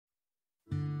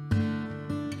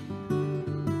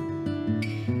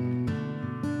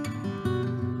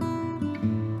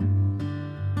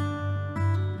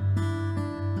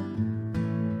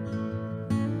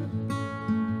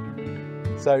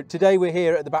So today we're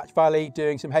here at the Batch Valley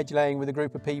doing some hedge laying with a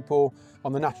group of people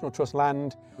on the National Trust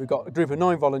land. We've got a group of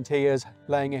 9 volunteers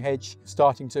laying a hedge,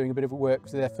 starting doing a bit of work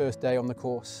for their first day on the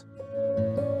course.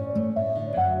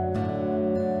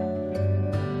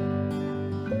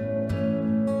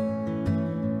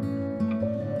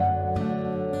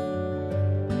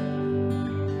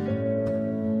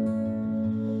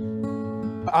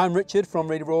 I'm Richard from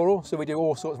Reader Rural, so we do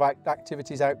all sorts of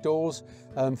activities outdoors.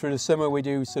 Through the summer we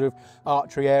do sort of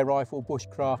archery, air rifle,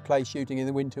 bushcraft, clay shooting. In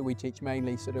the winter we teach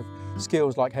mainly sort of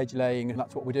skills like hedge laying, and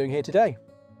that's what we're doing here today.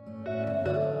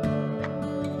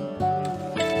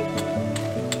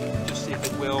 Just see if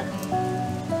it will.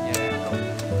 Yeah,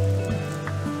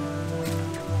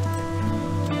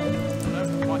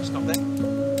 no, might stop there.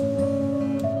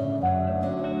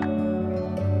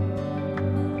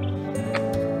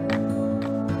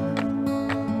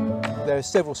 There are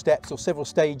several steps or several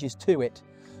stages to it.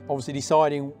 Obviously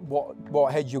deciding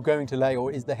what hedge you're going to lay,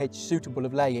 or is the hedge suitable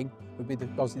of laying, would be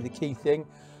obviously the key thing.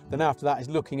 Then after that is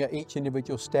looking at each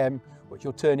individual stem, which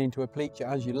you'll turn into a pleacher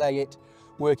as you lay it,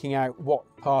 working out what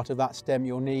part of that stem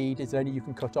you'll need. Is there any you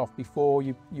can cut off before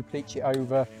you pleach it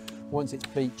over? Once it's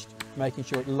pleached, making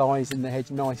sure it lies in the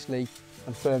hedge nicely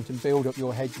and firm to build up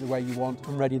your hedge the way you want,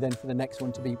 and ready then for the next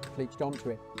one to be pleached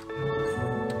onto it.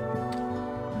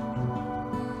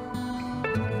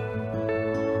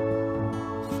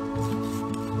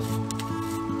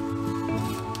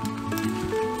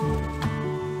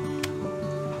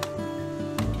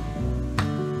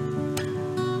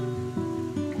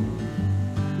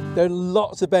 There are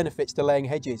lots of benefits to laying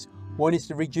hedges. One is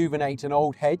to rejuvenate an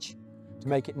old hedge, to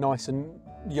make it nice and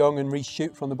young and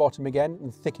reshoot from the bottom again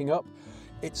and thickening up.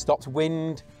 It stops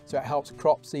wind, so it helps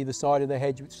crops either side of the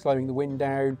hedge, slowing the wind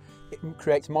down. It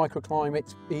creates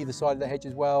microclimates either side of the hedge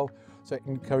as well, so it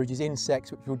encourages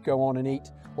insects which would go on and eat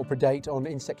or predate on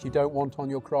insects you don't want on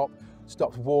your crop.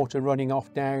 Stops water running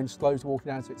off down, slows the water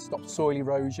down, so it stops soil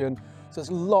erosion. So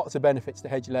there's lots of benefits to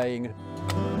hedge laying.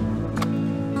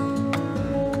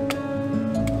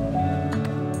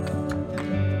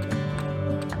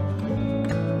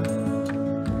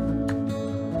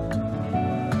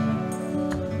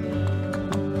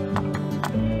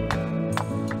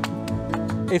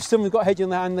 If someone's got a hedge in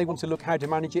their hand and they want to look how to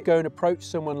manage it, go and approach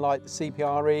someone like the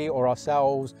CPRE or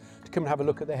ourselves to come and have a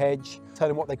look at the hedge, tell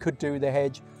them what they could do with the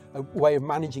hedge, a way of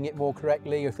managing it more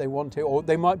correctly if they want to, or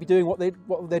they might be doing what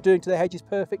they're doing to their hedge is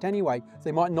perfect anyway. So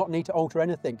they might not need to alter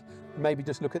anything. Maybe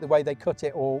just look at the way they cut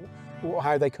it, or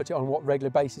how they cut it, on what regular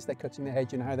basis they're cutting the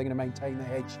hedge, and how they're going to maintain the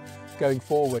hedge going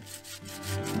forward.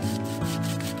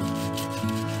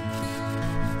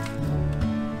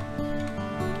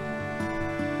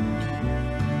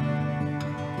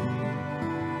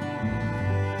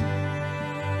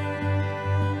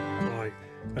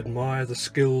 Admire the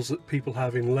skills that people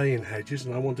have in laying hedges,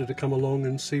 and I wanted to come along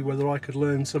and see whether I could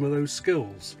learn some of those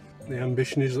skills. The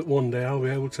ambition is that one day I'll be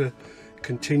able to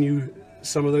continue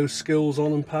some of those skills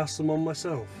on and pass them on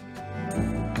myself.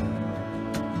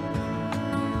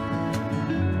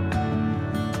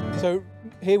 So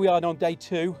here we are on day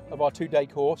 2 of our 2-day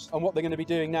course, and what they're going to be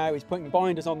doing now is putting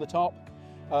binders on the top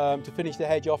to finish the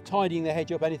hedge off, tidying the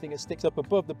hedge up, anything that sticks up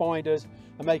above the binders,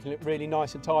 and making it really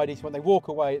nice and tidy, so when they walk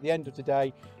away at the end of the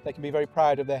day they can be very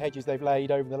proud of their hedges they've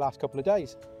laid over the last couple of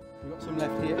days. We've got some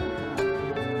left here.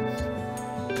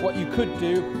 What you could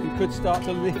do, you could start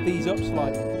to lift these up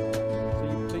slightly. So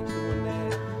you pleach the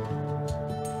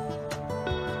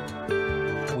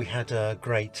one there. We had a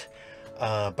great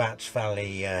Batch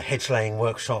Valley hedge laying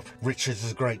workshop. Richard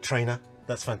is a great trainer.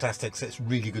 That's fantastic. So it's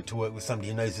really good to work with somebody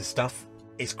who knows his stuff.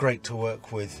 It's great to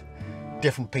work with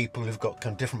different people who've got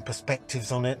kind of different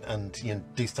perspectives on it, and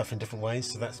do stuff in different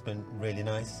ways. So that's been really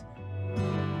nice.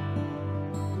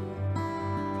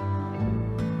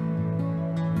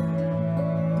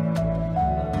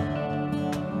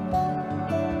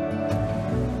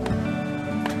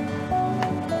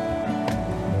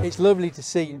 It's lovely to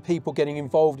see people getting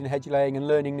involved in hedge laying and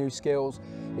learning new skills.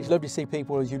 It's lovely to see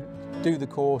people, as you do the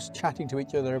course, chatting to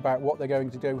each other about what they're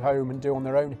going to go home and do on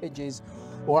their own hedges,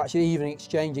 or actually even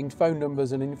exchanging phone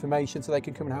numbers and information so they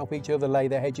can come and help each other lay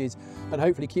their hedges, and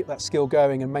hopefully keep that skill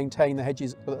going and maintain the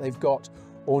hedges that they've got,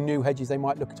 or new hedges they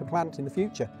might look to plant in the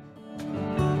future.